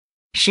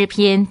诗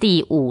篇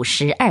第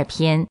52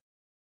篇。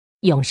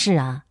勇士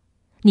啊，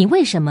你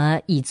为什么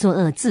以作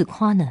恶自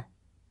夸呢？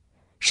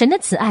神的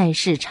慈爱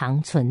是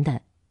长存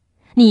的。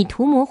你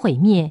图谋毁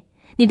灭，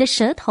你的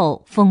舌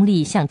头锋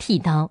利像剃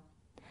刀，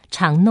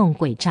常弄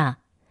诡诈。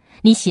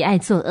你喜爱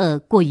作恶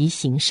过于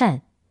行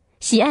善，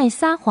喜爱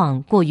撒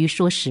谎过于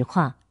说实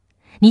话。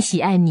你喜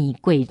爱你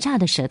诡诈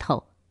的舌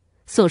头，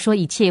所说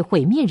一切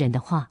毁灭人的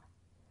话。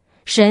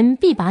神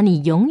必把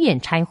你永远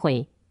拆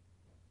毁，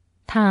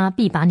他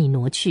必把你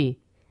挪去，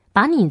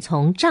把你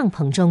从帐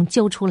篷中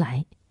揪出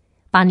来，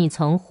把你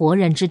从活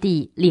人之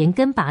地连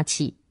根拔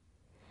起。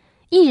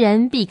一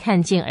人必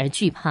看见而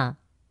惧怕，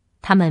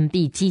他们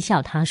必讥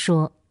笑他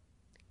说：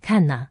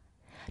看哪，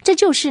这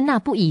就是那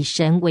不以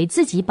神为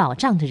自己保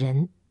障的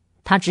人，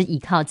他只倚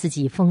靠自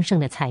己丰盛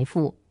的财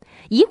富，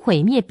以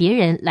毁灭别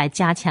人来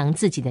加强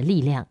自己的力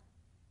量。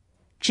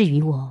至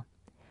于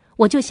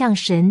我就像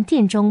神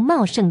殿中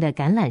茂盛的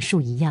橄榄树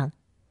一样，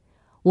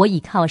我倚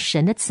靠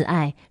神的慈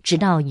爱，直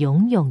到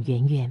永永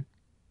远远。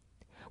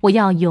我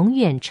要永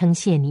远称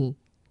谢你，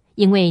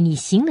因为你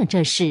行了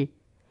这事，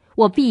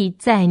我必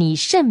在你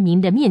圣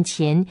民的面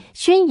前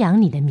宣扬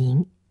你的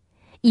名，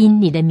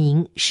因你的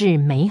名是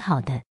美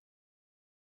好的。